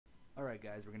Alright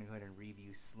guys, we're going to go ahead and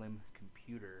review Slim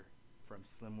Computer from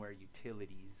Slimware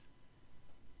Utilities.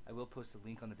 I will post a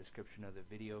link on the description of the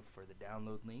video for the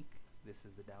download link. This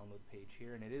is the download page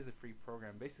here, and it is a free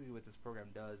program. Basically what this program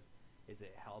does is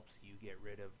it helps you get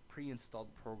rid of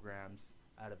pre-installed programs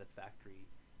out of the factory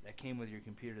that came with your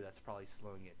computer that's probably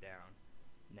slowing it down.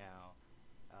 Now,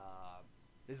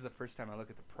 this is the first time I look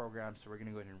at the program, so we're going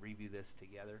to go ahead and review this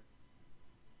together.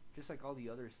 Just like all the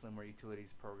other Slimware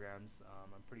Utilities programs,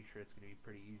 I'm pretty sure it's going to be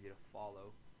pretty easy to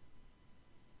follow.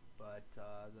 But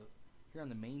here on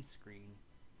the main screen,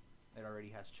 it already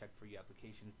has checked for you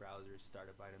applications, browsers,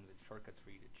 startup items, and shortcuts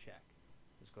for you to check.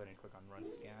 Just go ahead and click on Run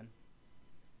Scan.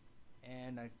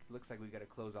 And it looks like we've got to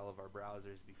close all of our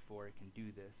browsers before it can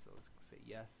do this, so let's say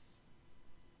yes.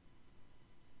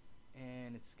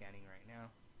 And it's scanning right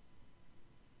now.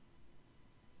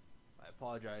 I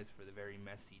apologize for the very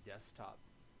messy desktop.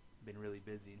 Been really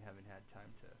busy and haven't had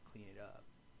time to clean it up.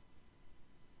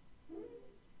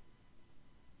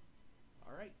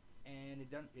 Alright, and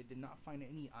it did not find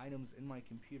any items in my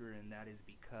computer, and that is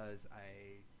because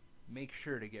I make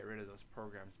sure to get rid of those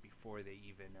programs before they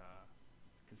even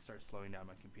can start slowing down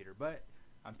my computer. But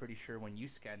I'm pretty sure when you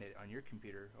scan it on your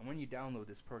computer, and when you download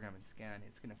this program and scan,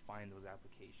 it's going to find those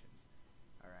applications.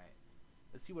 Alright,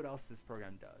 let's see what else this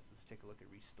program does. Let's take a look at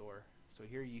Restore. So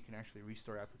here you can actually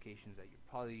restore applications that you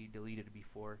probably deleted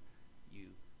before you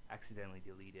accidentally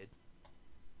deleted.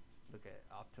 Let's look at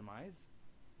Optimize.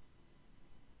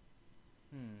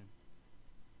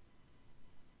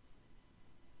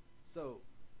 So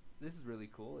this is really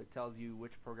cool. It tells you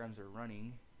which programs are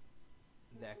running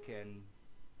that can.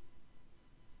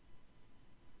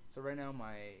 So right now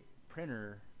my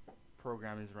printer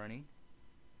program is running,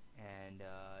 and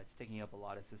it's taking up a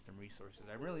lot of system resources.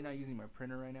 I'm really not using my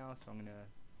printer right now, so I'm gonna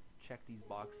check these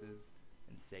boxes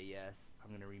and say yes.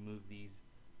 I'm gonna remove these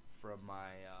from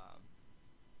my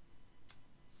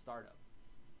startup.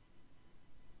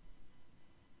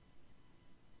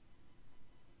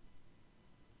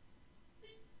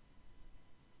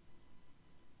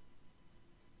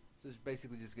 So it's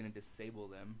basically just gonna disable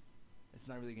them. It's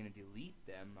not really gonna delete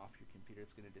them off your computer,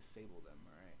 it's gonna disable them.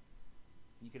 Alright.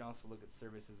 You can also look at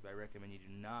services, but I recommend you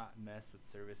do not mess with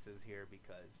services here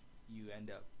because you end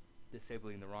up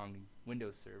disabling the wrong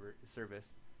Windows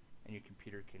service, and your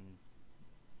computer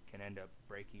can end up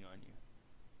breaking on you.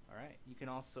 Alright, you can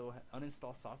also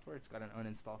uninstall software. It's got an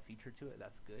uninstall feature to it.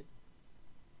 That's good.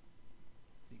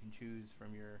 So you can choose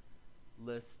from your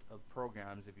list of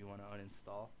programs if you want to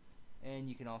uninstall, and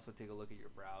you can also take a look at your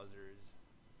browsers,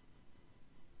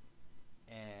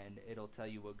 and it'll tell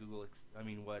you what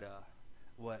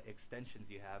what extensions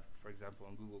you have. For example,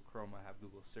 on Google Chrome I have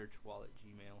Google Search, Wallet,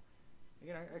 Gmail. You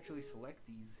can actually select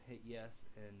these, hit yes,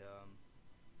 and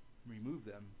remove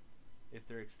them if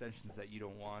they're extensions that you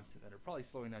don't want, that are probably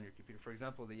slowing down your computer. For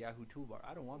example, the Yahoo toolbar,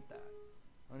 I don't want that.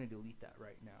 I'm going to delete that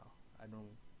right now.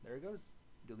 There it goes,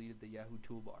 deleted the Yahoo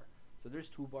toolbar. So there's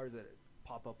toolbars that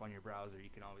pop up on your browser.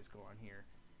 You can always go on here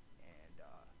and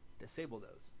disable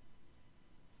those.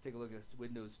 Let's take a look at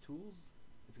Windows tools.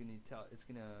 It's going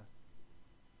to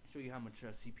show you how much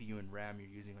CPU and RAM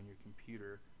you're using on your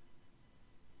computer,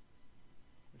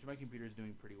 which my computer is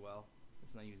doing pretty well.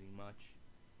 It's not using much.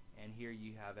 And here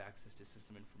you have access to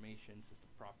system information, system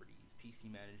properties,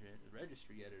 PC management,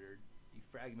 registry editor,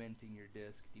 defragmenting your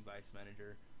disk, device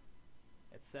manager,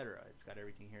 etc. It's got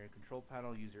everything here. Control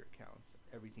panel, user accounts,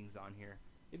 everything's on here.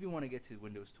 If you want to get to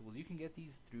Windows tools, you can get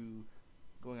these through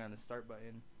going on the start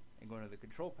button and going to the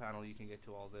control panel. You can get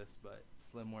to all this, but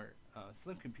Slim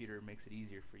Computer makes it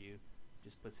easier for you,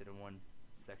 just puts it in one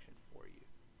section for you.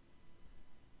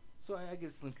 So I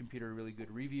give Slim Computer a really good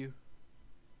review.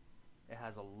 It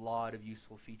has a lot of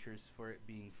useful features for it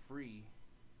being free.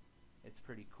 It's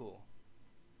pretty cool.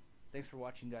 Thanks for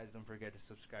watching, guys. Don't forget to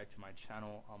subscribe to my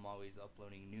channel. I'm always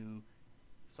uploading new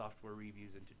software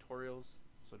reviews and tutorials,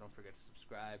 so don't forget to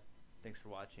subscribe. Thanks for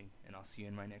watching, and I'll see you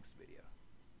in my next video.